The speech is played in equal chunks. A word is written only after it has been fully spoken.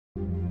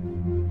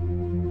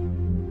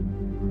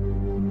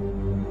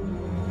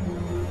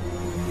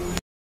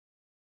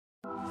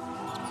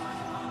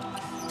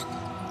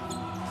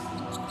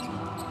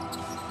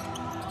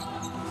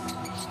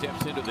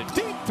into the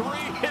deep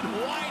three, and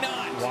why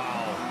not?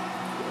 Wow.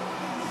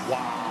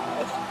 Wow.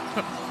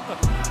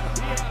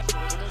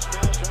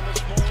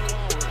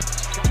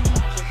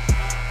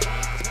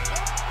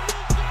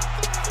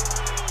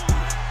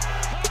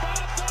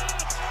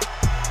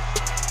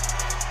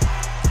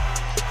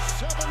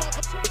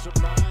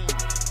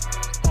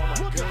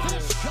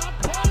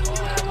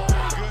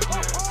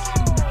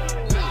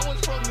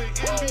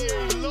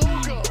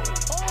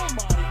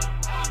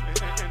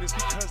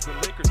 The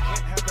Lakers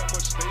can't have that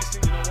much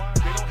spacing. You know why?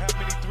 They don't have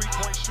many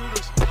three-point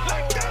shooters.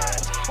 Like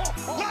that!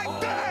 Like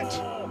that!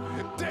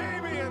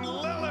 Damian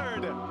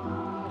Lillard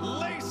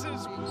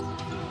laces.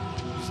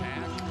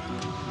 Zach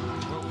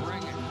will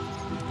bring it.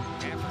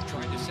 Effort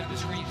trying to set the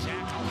screen.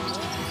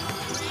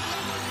 Zach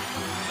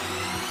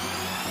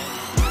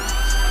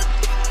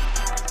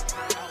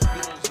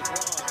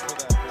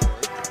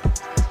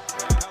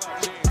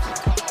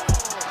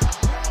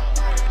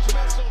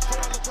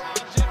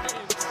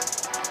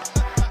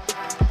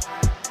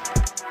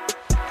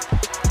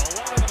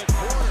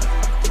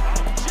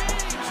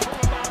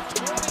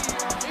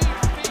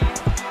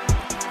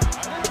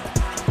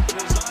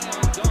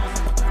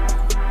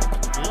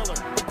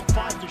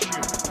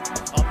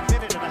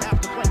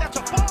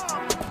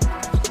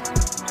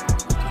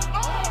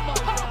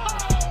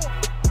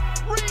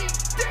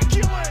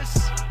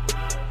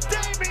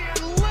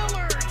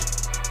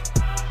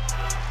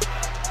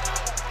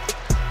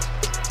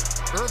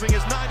Irving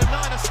is 9 of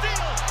 9, a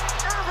steal.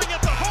 Irving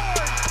at the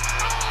horn.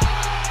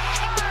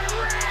 Oh,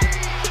 Kyrie!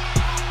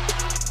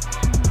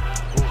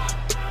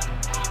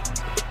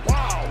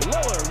 Wow,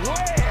 Lillard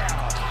way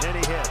out. And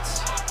he hits.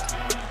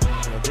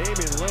 Now,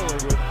 Damian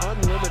Lillard with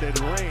unlimited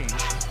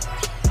range.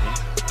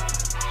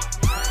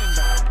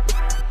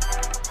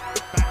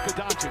 Back to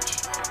Doncic.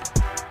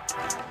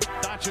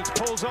 Doncic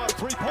pulls up,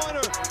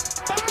 three-pointer.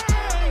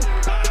 Bang!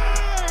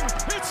 Bang!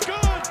 It's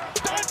good.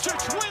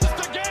 Doncic wins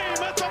the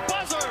game at the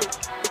buzzer.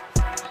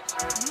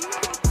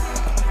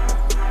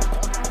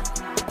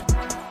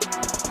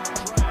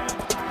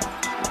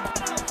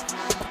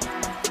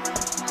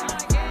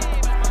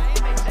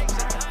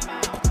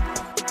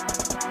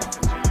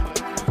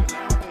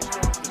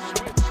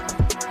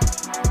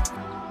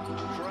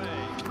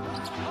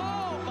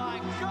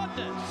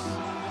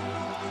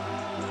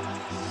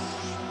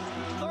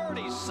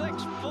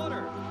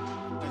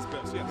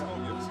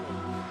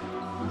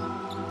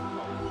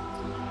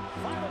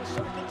 Final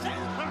seconds in.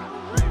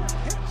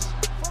 Hits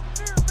from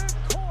near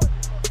midcourt.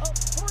 A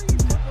three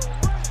from the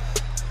rim.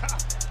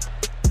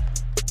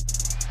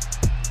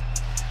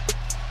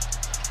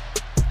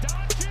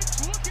 Doncic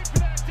looking for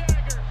that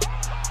dagger.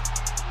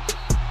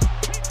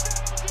 He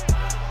found it.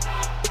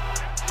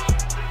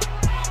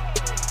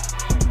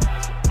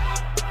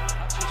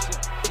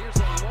 here's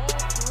a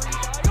long three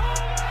by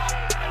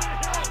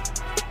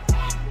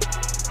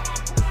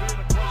Being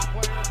a clutch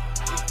player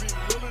is being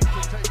willing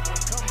to take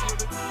what comes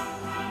with it.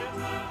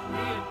 He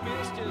had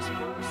missed his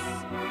first.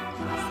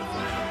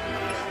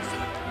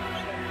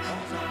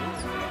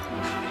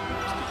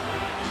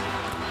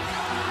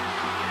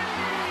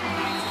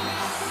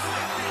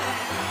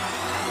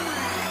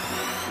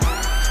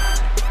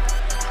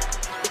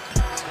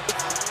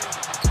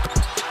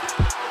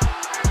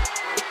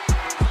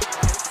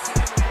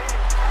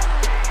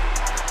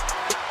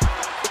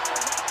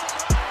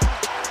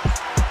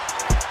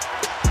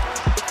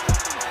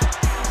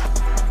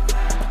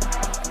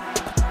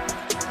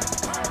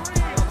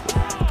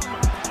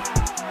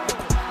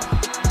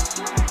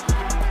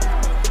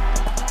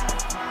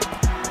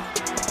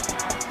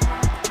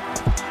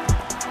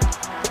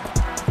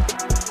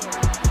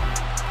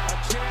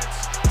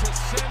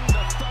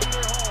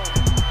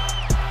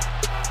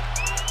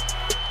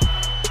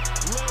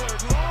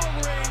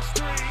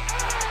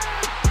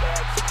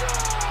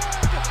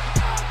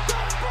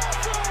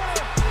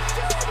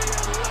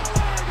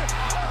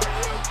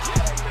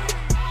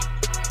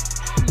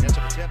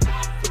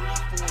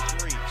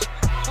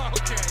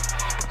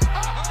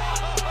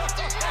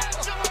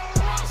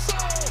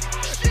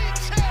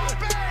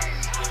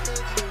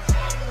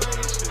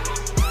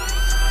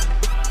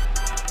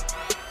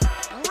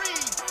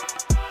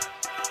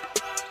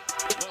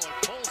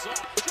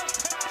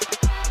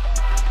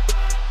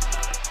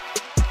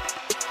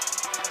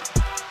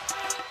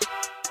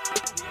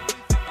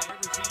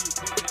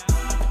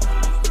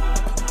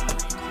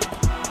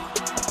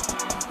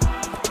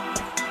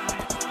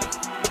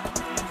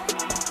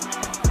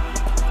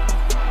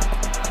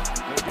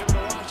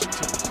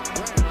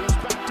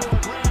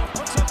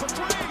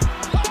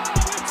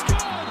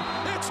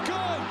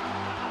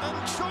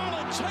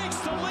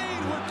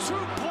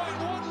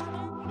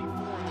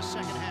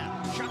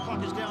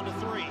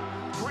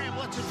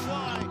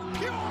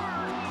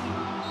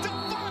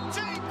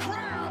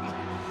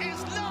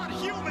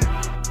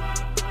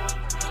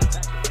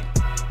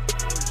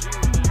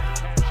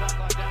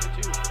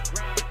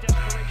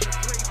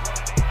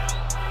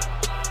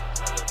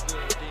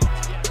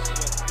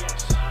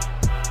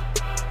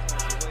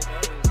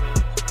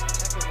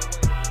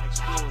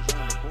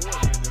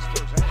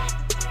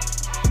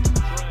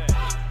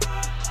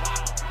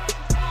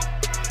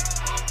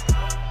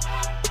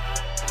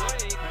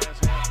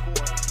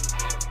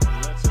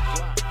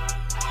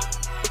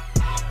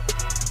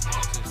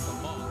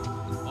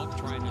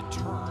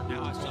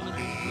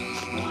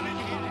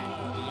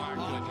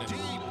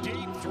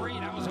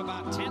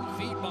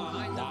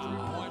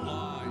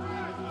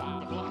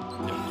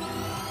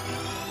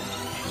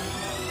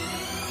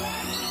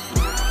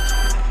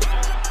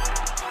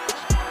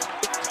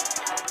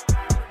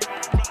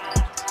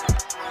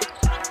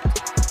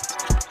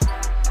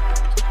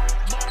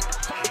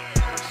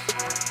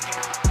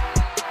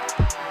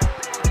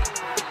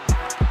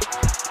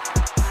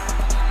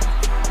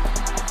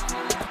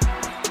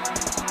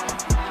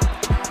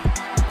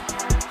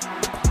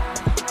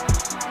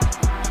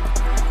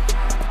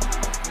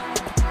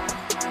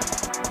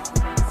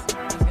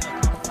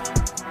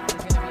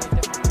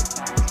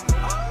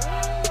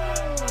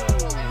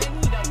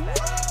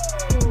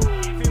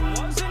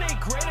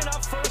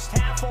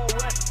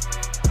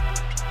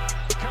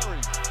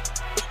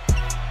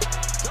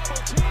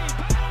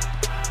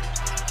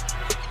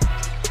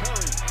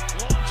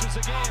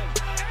 in.